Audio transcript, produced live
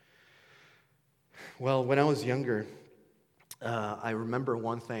Well, when I was younger, I remember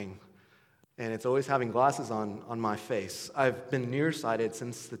one thing, and it's always having glasses on my face. I've been nearsighted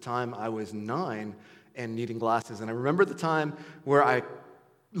since the time I was 9 and needing glasses. And I remember the time where I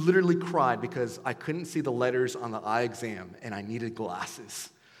literally cried because I couldn't see the letters on the eye exam, and I needed glasses.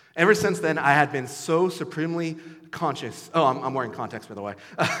 Ever since then, I had been so supremely conscious. Oh, I'm wearing contacts, by the way.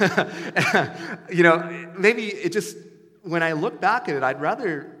 Maybe it just, when I look back at it, I'd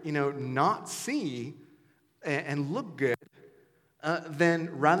rather, not see and look good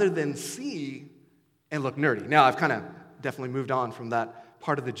rather than see and look nerdy. Now, I've kind of definitely moved on from that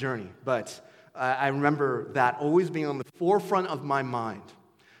part of the journey, but I remember that always being on the forefront of my mind.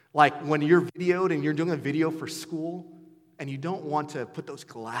 Like when you're videoed and you're doing a video for school and you don't want to put those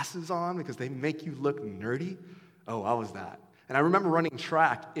glasses on because they make you look nerdy. Oh, I was that. And I remember running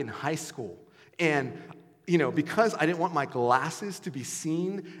track in high school. And, because I didn't want my glasses to be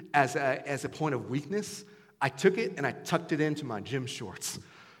seen as a point of weakness, I took it and I tucked it into my gym shorts.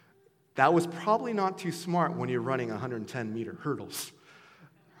 That was probably not too smart when you're running 110-meter hurdles.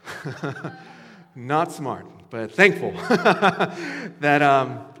 Not smart, but thankful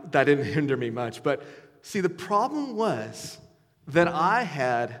that didn't hinder me much. But see, the problem was that I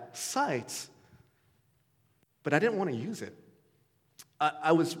had sight, but I didn't want to use it.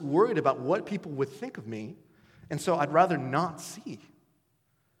 I was worried about what people would think of me, and so I'd rather not see.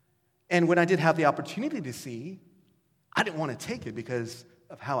 And when I did have the opportunity to see, I didn't want to take it because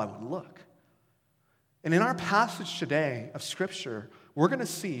of how I would look. And in our passage today of Scripture, we're going to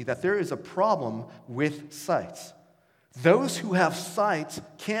see that there is a problem with sight. Those who have sight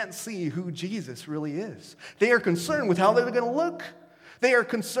can't see who Jesus really is. They are concerned with how they're going to look. They are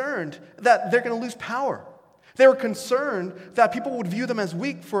concerned that they're going to lose power. They were concerned that people would view them as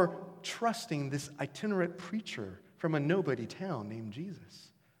weak for trusting this itinerant preacher from a nobody town named Jesus.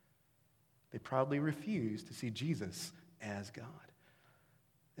 They proudly refused to see Jesus as God.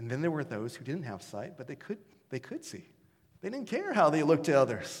 And then there were those who didn't have sight, but they could see. They didn't care how they looked to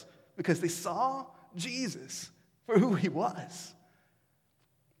others because they saw Jesus for who he was.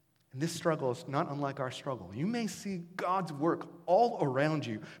 And this struggle is not unlike our struggle. You may see God's work all around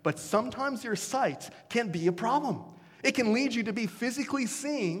you, but sometimes your sight can be a problem. It can lead you to be physically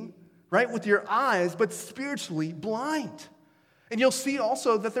seeing, right, with your eyes, but spiritually blind. And you'll see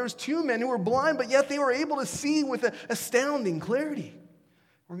also that there's 2 men who were blind, but yet they were able to see with astounding clarity.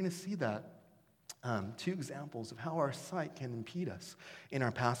 We're going to see that. 2 examples of how our sight can impede us in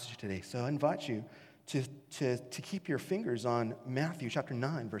our passage today. So I invite you to keep your fingers on Matthew chapter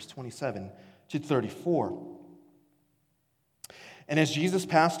 9, verse 27 to 34. And as Jesus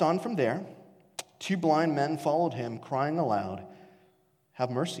passed on from there, 2 blind men followed him, crying aloud, "Have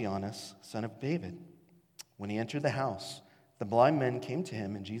mercy on us, Son of David." When he entered the house, the blind men came to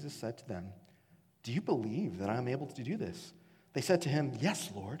him, and Jesus said to them, "Do you believe that I am able to do this?" They said to him, "Yes,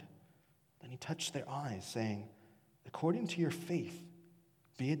 Lord." Then he touched their eyes, saying, "According to your faith,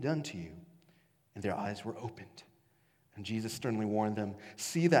 be it done to you." And their eyes were opened. And Jesus sternly warned them,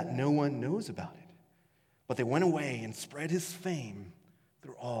 "See that no one knows about it." But they went away and spread his fame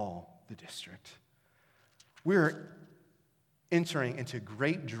through all the district. We're entering into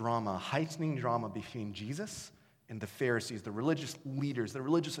great drama, heightening drama between Jesus and the Pharisees, the religious leaders, the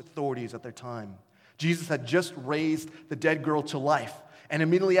religious authorities at their time. Jesus had just raised the dead girl to life. And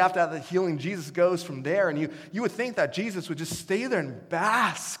immediately after that healing, Jesus goes from there. And you would think that Jesus would just stay there and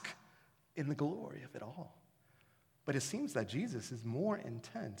bask in the glory of it all. But it seems that Jesus is more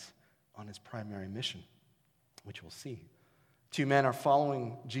intent on his primary mission, which we'll see. 2 men are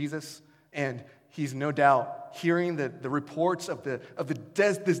following Jesus, and he's no doubt hearing the reports of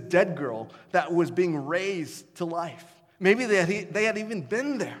this dead girl that was being raised to life. Maybe they had even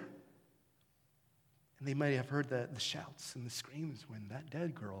been there. And they might have heard the shouts and the screams when that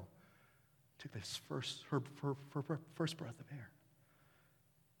dead girl took her first breath of air.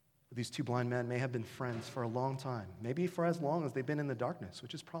 These 2 blind men may have been friends for a long time, maybe for as long as they've been in the darkness,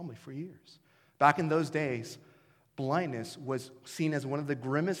 which is probably for years. Back in those days, blindness was seen as one of the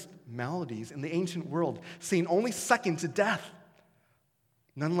grimmest maladies in the ancient world, seen only second to death.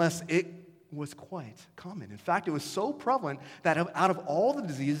 Nonetheless, it was quite common. In fact, it was so prevalent that out of all the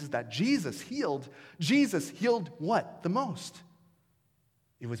diseases that Jesus healed what the most?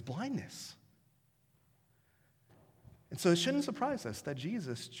 It was blindness. And so it shouldn't surprise us that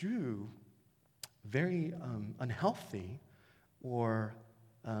Jesus drew very unhealthy or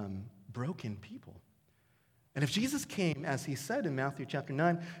broken people. And if Jesus came, as he said in Matthew chapter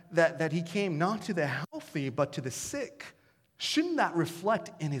 9, that he came not to the healthy but to the sick, shouldn't that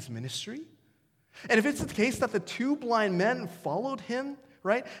reflect in his ministry? And if it's the case that the 2 blind men followed him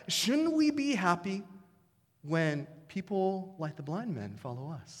right? Shouldn't we be happy when people like the blind men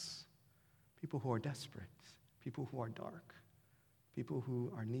follow us? People who are desperate, people who are dark, people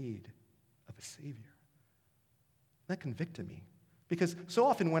who are in need of a Savior. That convicted me. Because so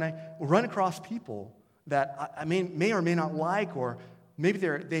often when I run across people that I may or may not like, or maybe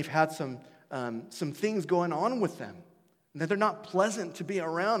they've had some things going on with them, that they're not pleasant to be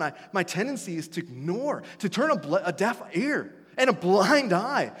around, my tendency is to ignore, to turn a deaf ear and a blind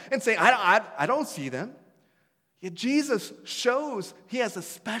eye and say, I don't see them. Yet Jesus shows he has a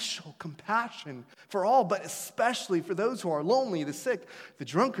special compassion for all, but especially for those who are lonely, the sick, the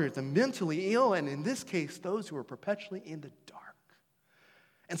drunkard, the mentally ill, and in this case, those who are perpetually in the dark.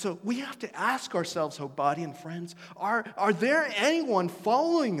 And so we have to ask ourselves, Hope Body and friends, are there anyone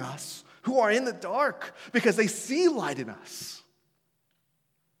following us who are in the dark because they see light in us?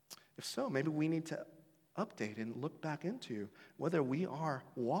 If so, maybe we need to update and look back into whether we are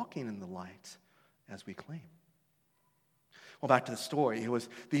walking in the light as we claim. Well, back to the story. It was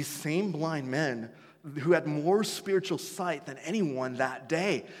these same blind men who had more spiritual sight than anyone that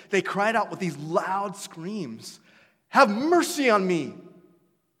day. They cried out with these loud screams, "Have mercy on me,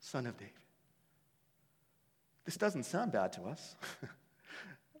 Son of David." This doesn't sound bad to us,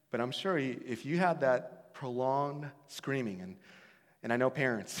 but I'm sure if you had that prolonged screaming, and I know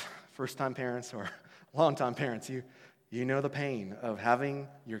parents, first-time parents or long-time parents, you know the pain of having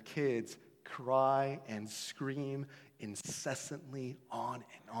your kids cry and scream incessantly on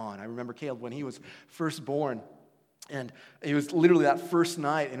and on. I remember Caleb when he was first born, and it was literally that first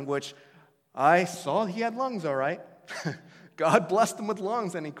night in which I saw he had lungs all right. God blessed him with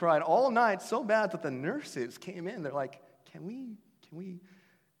lungs, and he cried all night so bad that the nurses came in. They're like, can we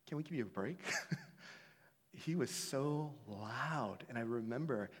give you a break? He was so loud. And I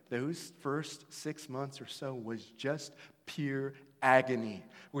remember those first 6 months or so was just pure agony,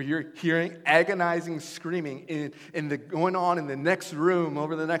 where you're hearing agonizing screaming going on in the next room,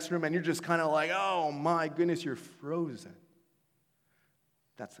 over the next room, and you're just kind of like, oh my goodness, you're frozen.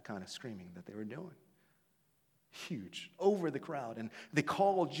 That's the kind of screaming that they were doing. Huge, over the crowd. And they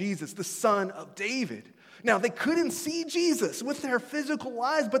called Jesus the Son of David. Now, they couldn't see Jesus with their physical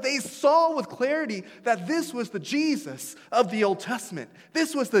eyes, but they saw with clarity that this was the Jesus of the Old Testament.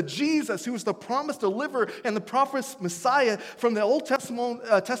 This was the Jesus who was the promised deliverer and the prophet's Messiah from the Old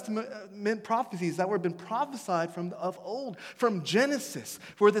Testament prophecies that were been prophesied of old, from Genesis,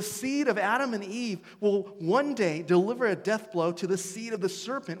 where the seed of Adam and Eve will one day deliver a death blow to the seed of the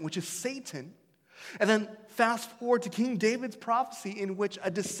serpent, which is Satan. And then fast forward to King David's prophecy in which a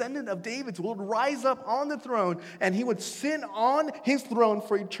descendant of David's would rise up on the throne, and he would sit on his throne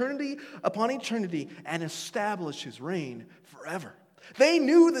for eternity upon eternity and establish his reign forever. They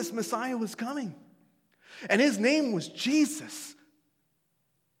knew this Messiah was coming, and his name was Jesus.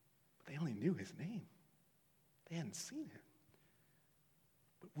 But they only knew his name. They hadn't seen him.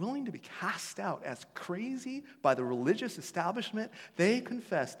 Willing to be cast out as crazy by the religious establishment, they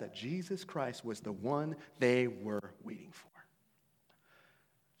confessed that Jesus Christ was the one they were waiting for.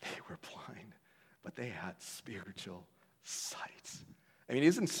 They were blind, but they had spiritual sight. I mean,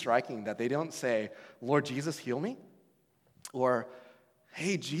 isn't it striking that they don't say, "Lord Jesus, heal me?" Or,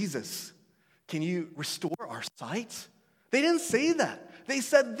 "Hey, Jesus, can you restore our sight?" They didn't say that. They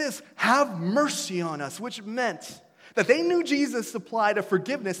said this, "Have mercy on us," which meant that they knew Jesus supplied a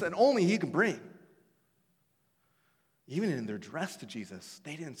forgiveness that only he could bring. Even in their dress to Jesus,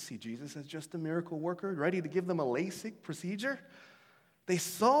 they didn't see Jesus as just a miracle worker ready to give them a LASIK procedure. They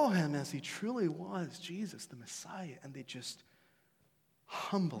saw him as he truly was, Jesus, the Messiah, and they just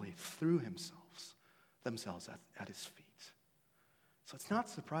humbly threw themselves at his feet. So it's not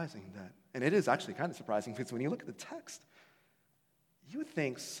surprising that, and it is actually kind of surprising because when you look at the text, you would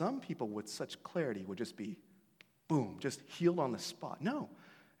think some people with such clarity would just be boom, just healed on the spot. No,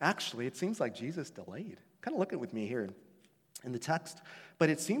 actually, it seems like Jesus delayed. Kind of look at it with me here in the text, but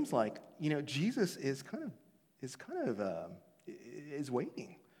it seems like Jesus is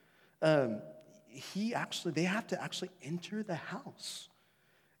waiting. They have to actually enter the house,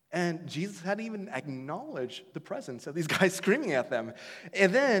 and Jesus hadn't even acknowledged the presence of these guys screaming at them.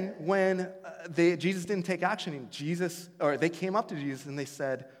 And then when Jesus didn't take action, and they came up to Jesus and they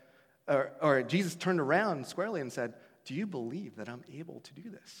said. Or Jesus turned around squarely and said, "Do you believe that I'm able to do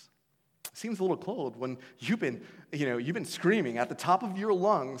this?" Seems a little cold when you've been screaming at the top of your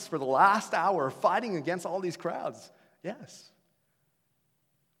lungs for the last hour, fighting against all these crowds. Yes.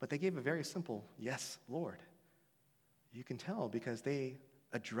 But they gave a very simple, "Yes, Lord." You can tell because they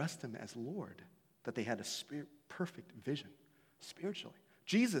addressed him as Lord, that they had a perfect vision spiritually.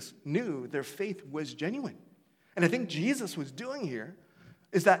 Jesus knew their faith was genuine. And I think Jesus was doing here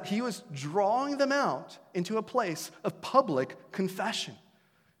is that he was drawing them out into a place of public confession,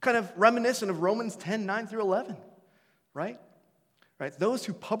 kind of reminiscent of Romans 10, 9 through 11, right? Those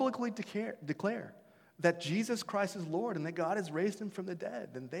who publicly declare that Jesus Christ is Lord and that God has raised him from the dead,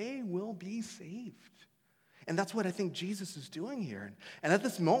 then they will be saved. And that's what I think Jesus is doing here. And at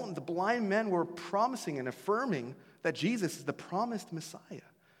this moment, the blind men were promising and affirming that Jesus is the promised Messiah,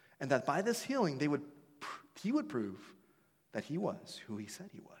 and that by this healing, he would prove that he was who he said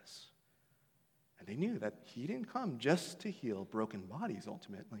he was. And they knew that he didn't come just to heal broken bodies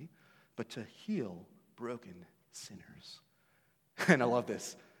ultimately, but to heal broken sinners. And I love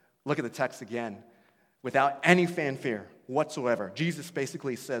this. Look at the text again. Without any fanfare whatsoever, Jesus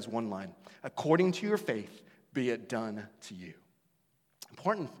basically says one line, according to your faith, be it done to you.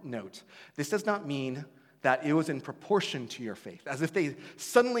 Important note, this does not mean that it was in proportion to your faith, as if they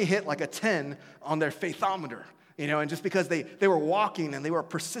suddenly hit like a 10 on their faithometer, and just because they were walking and they were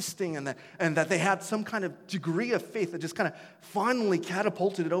persisting and that they had some kind of degree of faith that just kind of finally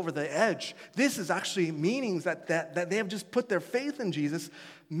catapulted it over the edge. This is actually meanings that they have just put their faith in Jesus.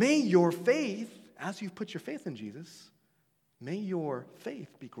 May your faith, as you've put your faith in Jesus, may your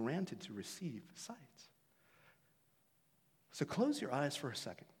faith be granted to receive sight. So close your eyes for a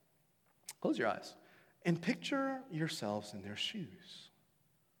second. Close your eyes and picture yourselves in their shoes.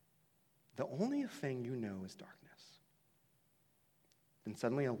 The only thing you know is darkness. Then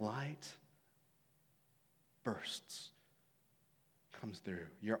suddenly a light bursts, comes through.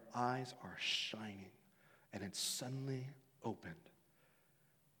 Your eyes are shining, and it's suddenly opened.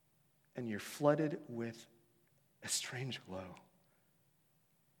 And you're flooded with a strange glow,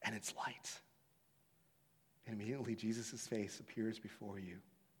 and it's light. And immediately Jesus' face appears before you.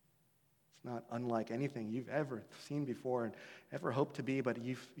 It's not unlike anything you've ever seen before and ever hoped to be, but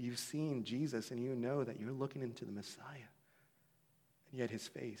you've seen Jesus and you know that you're looking into the Messiah. And yet his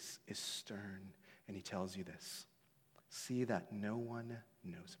face is stern, and he tells you this: see that no one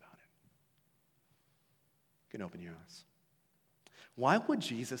knows about it. You can open your eyes. Why would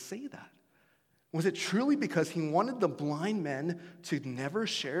Jesus say that? Was it truly because he wanted the blind men to never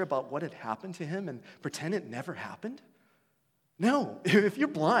share about what had happened to him and pretend it never happened? No. If you're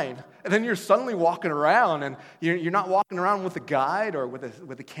blind and then you're suddenly walking around and you're not walking around with a guide or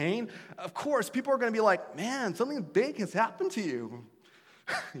with a cane, of course, people are going to be like, man, something big has happened to you.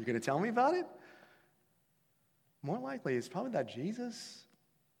 You're going to tell me about it? More likely, it's probably that Jesus,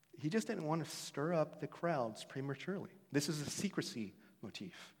 he just didn't want to stir up the crowds prematurely. This is a secrecy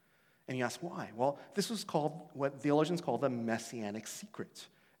motif. And you ask why? Well, this was called what theologians call the messianic secret.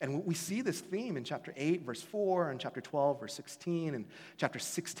 And we see this theme in chapter 8, verse 4, and chapter 12, verse 16, and chapter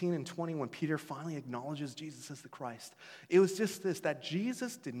 16 and 20 when Peter finally acknowledges Jesus as the Christ. It was just this, that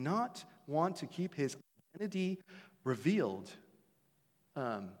Jesus did not want to keep his identity revealed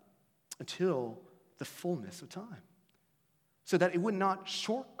until the fullness of time, so that it would not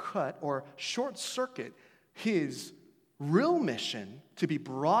shortcut or short-circuit his real mission to be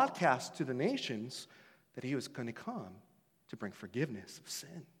broadcast to the nations, that he was going to come to bring forgiveness of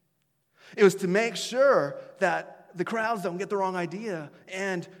sin. It was to make sure that the crowds don't get the wrong idea,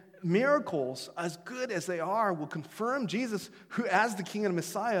 and miracles, as good as they are, will confirm Jesus as the King and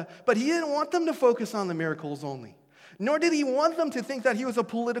Messiah, but he didn't want them to focus on the miracles only. Nor did he want them to think that he was a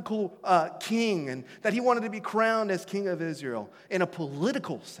political king and that he wanted to be crowned as King of Israel in a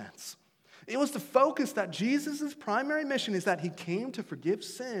political sense. It was to focus that Jesus' primary mission is that he came to forgive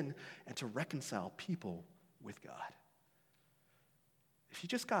sin and to reconcile people with God. If you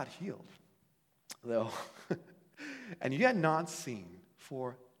just got healed, though, and you had not seen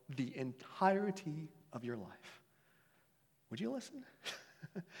for the entirety of your life, would you listen?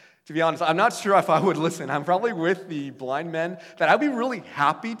 To be honest, I'm not sure if I would listen. I'm probably with the blind men that I'd be really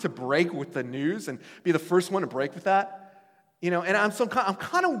happy to break with the news and be the first one to break with that. And I'm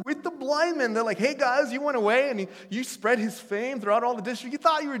kind of with the blind men. They're like, hey guys, you went away and you spread his fame throughout all the district. You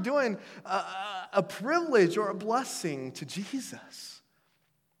thought you were doing a privilege or a blessing to Jesus.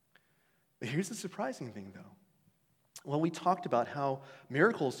 But here's the surprising thing, though. Well, we talked about how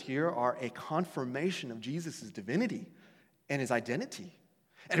miracles here are a confirmation of Jesus' divinity and his identity.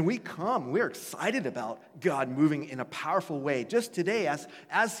 And we're excited about God moving in a powerful way. Just today,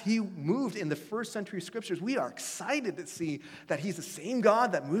 as he moved in the first century scriptures, we are excited to see that he's the same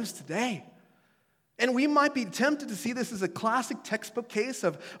God that moves today. And we might be tempted to see this as a classic textbook case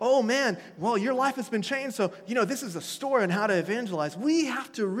of, oh man, well, your life has been changed, so, this is a story on how to evangelize. We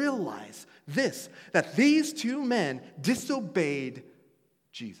have to realize this, that these two men disobeyed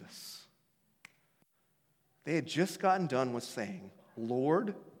Jesus. They had just gotten done with saying,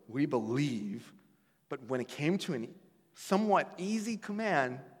 Lord, we believe, but when it came to an somewhat easy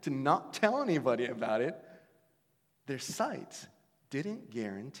command to not tell anybody about it, their sight didn't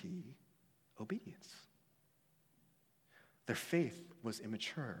guarantee obedience. Their faith was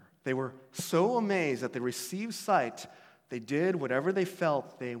immature. They were so amazed that they received sight, they did whatever they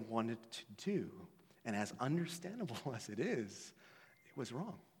felt they wanted to do. And as understandable as it is, it was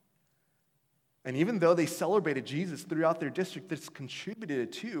wrong. And even though they celebrated Jesus throughout their district, this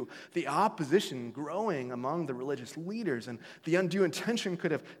contributed to the opposition growing among the religious leaders. And the undue intention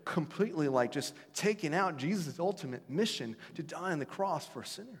could have completely just taken out Jesus' ultimate mission to die on the cross for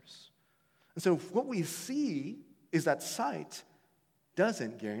sinners. And so what we see is that sight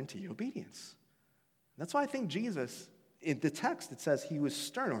doesn't guarantee obedience. That's why I think Jesus, in the text, it says he was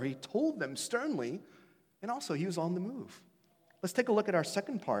stern, or he told them sternly, and also he was on the move. Let's take a look at our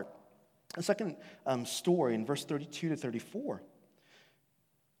second part. A second story in verse 32 to 34.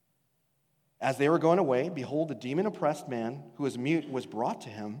 As they were going away, behold, a demon-oppressed man who was mute was brought to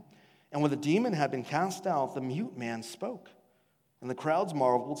him. And when the demon had been cast out, the mute man spoke. And the crowds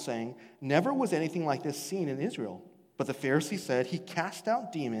marveled, saying, never was anything like this seen in Israel. But the Pharisees said, he cast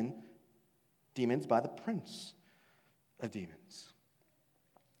out demons by the prince of demons.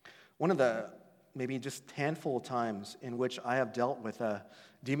 One of the maybe just handful of times in which I have dealt with a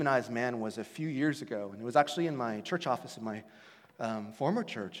demonized man was a few years ago. And it was actually in my church office in my former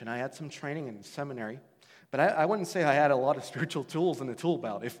church. And I had some training in seminary. But I wouldn't say I had a lot of spiritual tools in the tool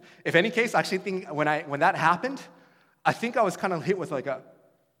belt. If any case, I actually think when that happened, I think I was kind of hit with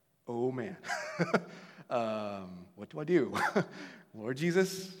oh man, what do I do? Lord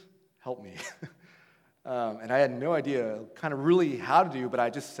Jesus, help me. And I had no idea kind of really how to do, but I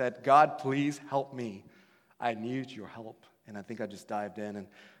just said, God, please help me. I need your help. And I think I just dived in. And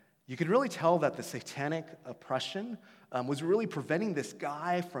you could really tell that the satanic oppression was really preventing this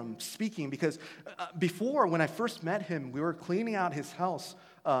guy from speaking, because before, when I first met him, we were cleaning out his house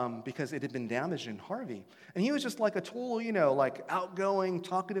because it had been damaged in Harvey. And he was just like a total, outgoing,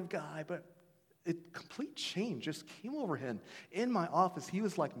 talkative guy, but a complete change just came over him. In my office, he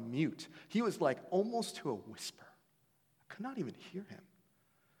was like mute. He was like almost to a whisper. I could not even hear him.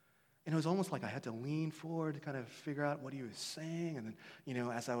 And it was almost like I had to lean forward to kind of figure out what he was saying. And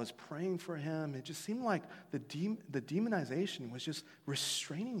then, as I was praying for him, it just seemed like the demonization was just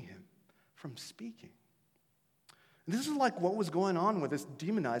restraining him from speaking. And this is like what was going on with this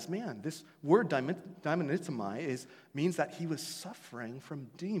demonized man. This word demonizomai means that he was suffering from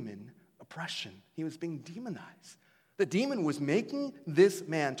demon oppression. He was being demonized. The demon was making this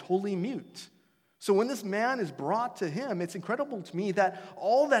man totally mute. So when this man is brought to him, it's incredible to me that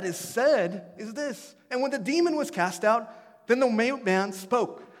all that is said is this. And when the demon was cast out, then the mute man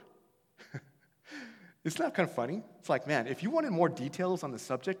spoke. Isn't that kind of funny? It's like, man, if you wanted more details on the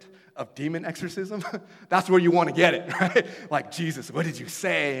subject of demon exorcism, that's where you want to get it, right? Like, Jesus, what did you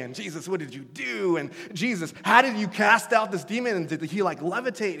say? And Jesus, what did you do? And Jesus, how did you cast out this demon? And did he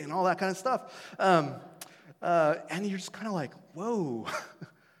levitate and all that kind of stuff? And you're just kind of like, whoa.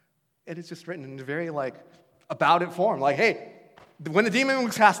 And it's just written in a very about it form. Like, hey, when the demon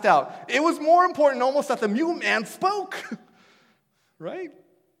was cast out, it was more important almost that the mute man spoke, right?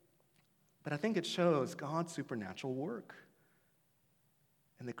 But I think it shows God's supernatural work.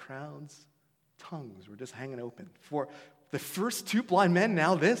 And the crowd's tongues were just hanging open. For the first two blind men,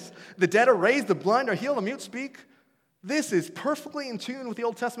 now this. The dead are raised, the blind are healed, the mute speak. This is perfectly in tune with the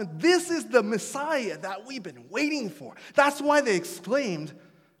Old Testament. This is the Messiah that we've been waiting for. That's why they exclaimed,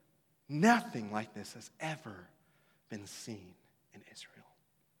 nothing like this has ever been seen in Israel.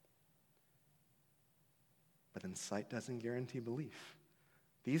 But then sight doesn't guarantee belief.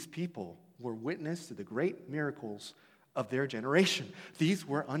 These people were witness to the great miracles of their generation. These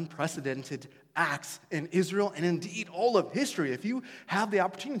were unprecedented acts in Israel and indeed all of history. If you have the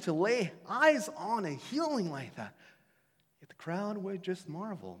opportunity to lay eyes on a healing like that, yet the crowd would just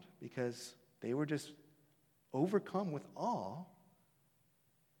marveled because they were just overcome with awe,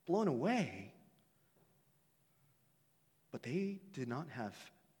 blown away, but they did not have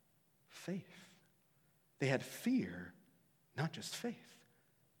faith. They had fear, not just faith.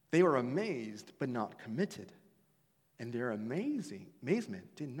 They were amazed, but not committed. And their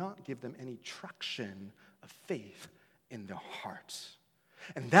amazement did not give them any traction of faith in their hearts.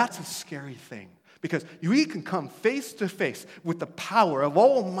 And that's a scary thing, because you can come face to face with the power of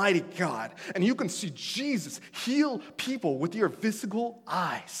Almighty God, and you can see Jesus heal people with your physical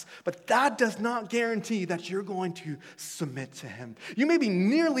eyes. But that does not guarantee that you're going to submit to Him. You may be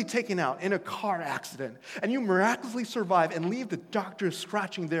nearly taken out in a car accident, and you miraculously survive and leave the doctors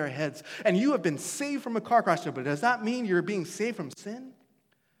scratching their heads, and you have been saved from a car crash. But does that mean you're being saved from sin?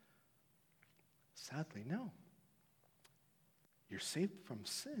 Sadly, no. You're saved from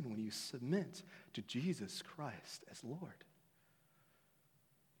sin when you submit to Jesus Christ as Lord.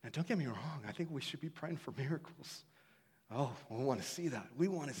 Now, don't get me wrong. I think we should be praying for miracles. Oh, we want to see that. We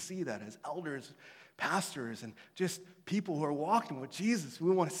want to see that as elders, pastors, and just people who are walking with Jesus.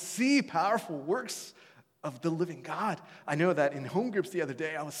 We want to see powerful works of the living God. I know that in home groups the other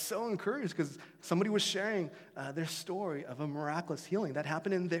day, I was so encouraged because somebody was sharing their story of a miraculous healing that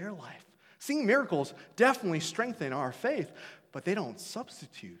happened in their life. Seeing miracles definitely strengthen our faith, but they don't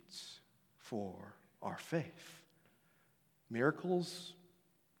substitute for our faith. Miracles,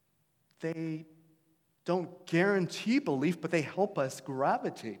 they don't guarantee belief, but they help us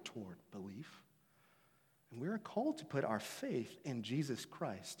gravitate toward belief. And we're called to put our faith in Jesus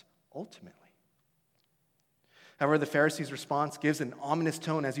Christ ultimately. However, the Pharisees' response gives an ominous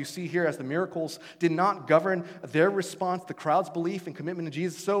tone, as you see here, as the miracles did not govern their response, the crowd's belief and commitment to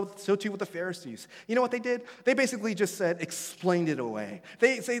Jesus, so too with the Pharisees. You know what they did? They basically just said, explained it away.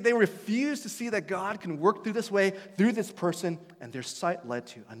 They refused to see that God can work through this way, through this person, and their sight led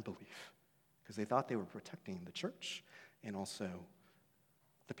to unbelief, because they thought they were protecting the church and also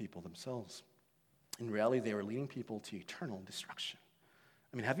the people themselves. In reality, they were leading people to eternal destruction.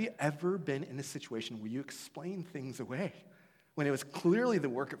 I mean, have you ever been in a situation where you explain things away when it was clearly the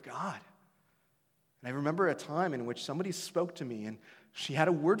work of God? And I remember a time in which somebody spoke to me, and she had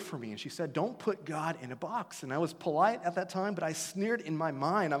a word for me, and she said, don't put God in a box. And I was polite at that time, but I sneered in my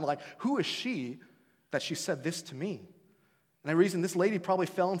mind. I'm like, who is she that she said this to me? And I reasoned this lady probably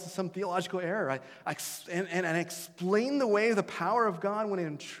fell into some theological error. I explained away the power of God when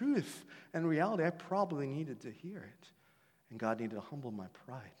in truth and reality, I probably needed to hear it. And God needed to humble my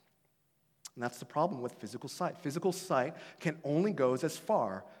pride. And that's the problem with physical sight. Physical sight can only go as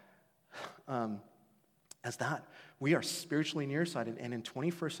far as that. We are spiritually nearsighted, and in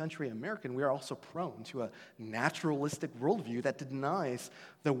 21st century American, we are also prone to a naturalistic worldview that denies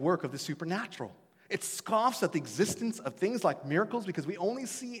the work of the supernatural. It scoffs at the existence of things like miracles because we only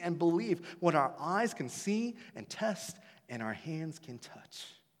see and believe what our eyes can see and test and our hands can touch.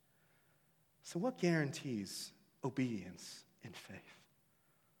 So what guarantees obedience and faith?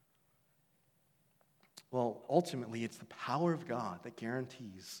 Well, ultimately, it's the power of God that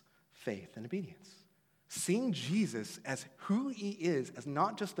guarantees faith and obedience. Seeing Jesus as who he is, as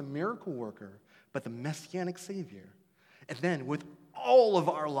not just a miracle worker, but the messianic Savior. And then with all of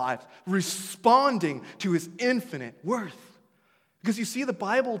our lives, responding to his infinite worth. Because you see, the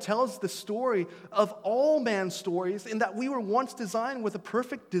Bible tells the story of all man's stories in that we were once designed with a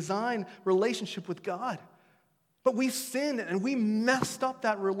perfect design relationship with God. But we sinned and we messed up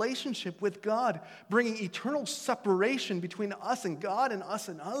that relationship with God, bringing eternal separation between us and God and us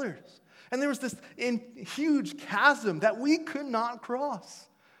and others. And there was this huge chasm that we could not cross.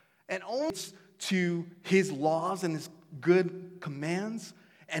 And only to his laws and his good commands,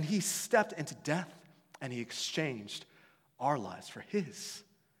 and he stepped into death and he exchanged our lives for his.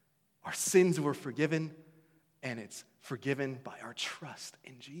 Our sins were forgiven, and it's forgiven by our trust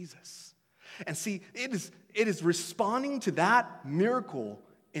in Jesus. And see, it is responding to that miracle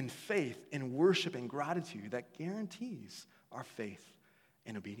in faith, in worship, and gratitude that guarantees our faith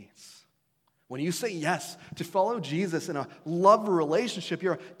and obedience. When you say yes to follow Jesus in a love relationship,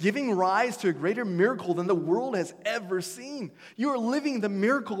 you're giving rise to a greater miracle than the world has ever seen. You are living the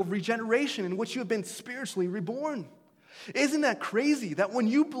miracle of regeneration in which you have been spiritually reborn. Isn't that crazy that when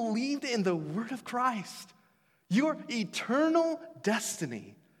you believed in the word of Christ, your eternal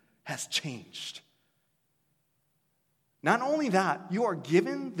destiny has changed? Not only that, you are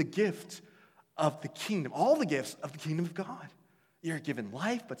given the gift of the kingdom, all the gifts of the kingdom of God. You're given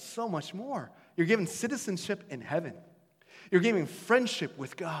life, but so much more. You're given citizenship in heaven. You're given friendship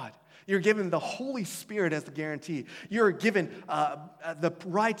with God. You're given the Holy Spirit as the guarantee. You're given the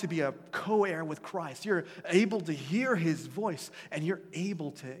right to be a co-heir with Christ. You're able to hear his voice, and you're able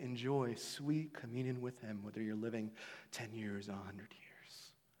to enjoy sweet communion with him, whether you're living 10 years or 100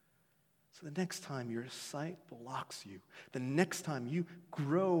 years. So the next time your sight blocks you, the next time you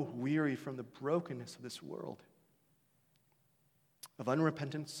grow weary from the brokenness of this world, of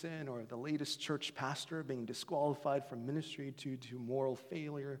unrepentant sin, or the latest church pastor being disqualified from ministry due to moral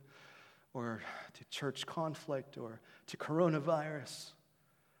failure, or to church conflict, or to coronavirus,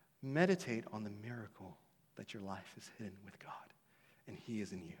 meditate on the miracle that your life is hidden with God, and he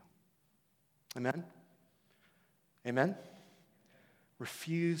is in you. Amen? Amen?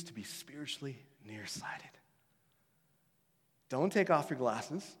 Refuse to be spiritually nearsighted. Don't take off your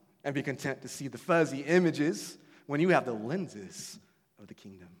glasses and be content to see the fuzzy images when you have the lenses of the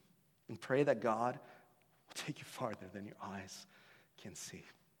kingdom. And pray that God will take you farther than your eyes can see.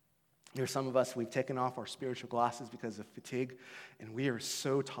 There are some of us, we've taken off our spiritual glasses because of fatigue, and we are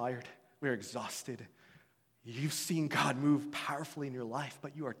so tired. We are exhausted. You've seen God move powerfully in your life,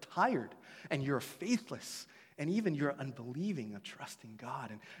 but you are tired, and you're faithless, and even you're unbelieving of trusting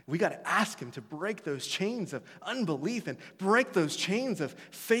God. And we got to ask him to break those chains of unbelief and break those chains of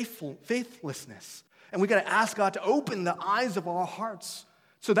faithlessness. And we got to ask God to open the eyes of our hearts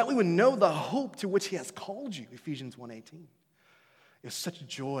so that we would know the hope to which he has called you, Ephesians 1:18. It was such a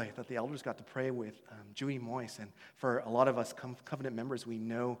joy that the elders got to pray with Judy Moyes. And for a lot of us covenant members, we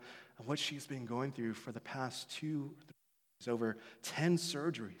know what she's been going through for the past 2 years, over 10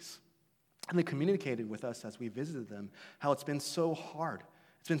 surgeries. And they communicated with us as we visited them how it's been so hard.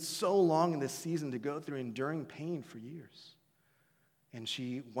 It's been so long in this season to go through enduring pain for years. And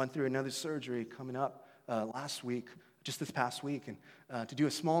she went through another surgery coming up last week, just this past week, and to do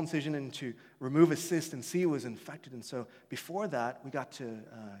a small incision and to remove a cyst and see it was infected. And so before that, we got to,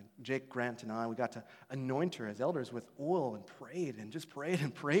 Jake Grant and I, we got to anoint her as elders with oil and prayed and just prayed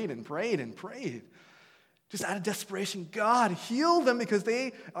and prayed and prayed and prayed. Just out of desperation, God, heal them, because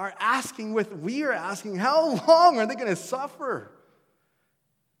they are asking we are asking, how long are they going to suffer?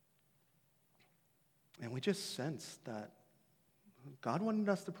 And we just sensed that God wanted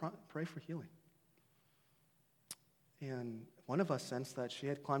us to pray for healing. And one of us sensed that she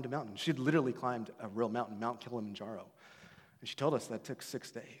had climbed a mountain. She had literally climbed a real mountain, Mount Kilimanjaro. And she told us that took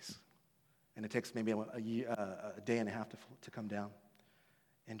 6 days. And it takes maybe a day and a half to come down.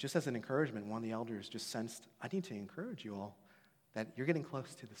 And just as an encouragement, one of the elders just sensed, I need to encourage you all that you're getting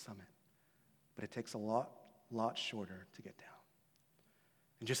close to the summit. But it takes a lot shorter to get down.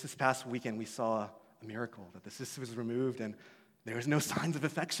 And just this past weekend, we saw a miracle, that the cyst was removed and there was no signs of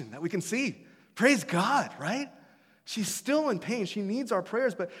infection that we can see. Praise God, right? She's still in pain. She needs our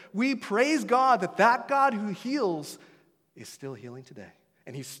prayers, but we praise God that God who heals is still healing today.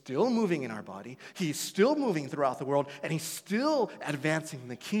 And he's still moving in our body. He's still moving throughout the world, and he's still advancing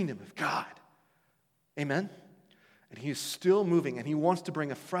the kingdom of God. Amen? And he is still moving, and he wants to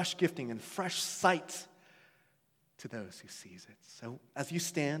bring a fresh gifting and fresh sight to those who sees it. So as you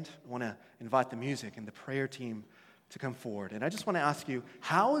stand, I want to invite the music and the prayer team to come forward. And I just want to ask you,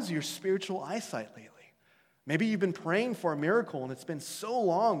 how is your spiritual eyesight lately? Maybe you've been praying for a miracle, and it's been so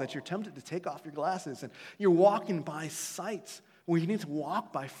long that you're tempted to take off your glasses, and you're walking by sight, where you need to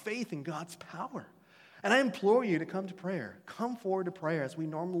walk by faith in God's power. And I implore you to come to prayer. Come forward to prayer as we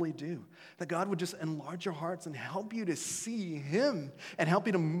normally do. That God would just enlarge your hearts and help you to see him and help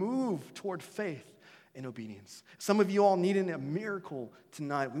you to move toward faith and obedience. Some of you all need a miracle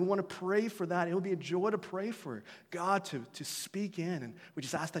tonight. We want to pray for that. It will be a joy to pray for God to speak in. And we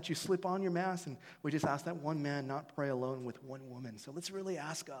just ask that you slip on your mask, and we just ask that one man not pray alone with one woman. So let's really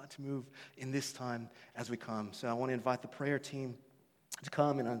ask God to move in this time as we come. So I want to invite the prayer team to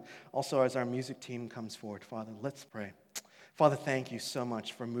come, and also as our music team comes forward. Father, let's pray. Father, thank you so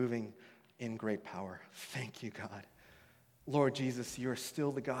much for moving in great power. Thank you, God. Lord Jesus, you are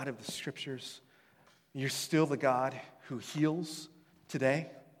still the God of the Scriptures. You're still the God who heals today.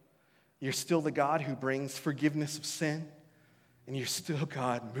 You're still the God who brings forgiveness of sin. And you're still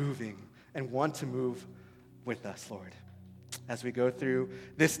God moving and want to move with us, Lord. As we go through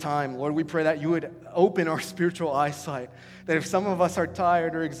this time, Lord, we pray that you would open our spiritual eyesight. That if some of us are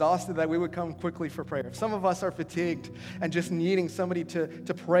tired or exhausted, that we would come quickly for prayer. If some of us are fatigued and just needing somebody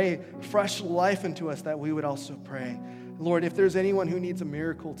to pray fresh life into us, that we would also pray. Lord, if there's anyone who needs a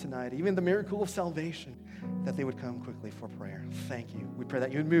miracle tonight, even the miracle of salvation, that they would come quickly for prayer. Thank you. We pray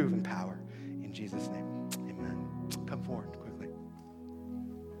that you would move in power. In Jesus' name, amen. Come forward quickly.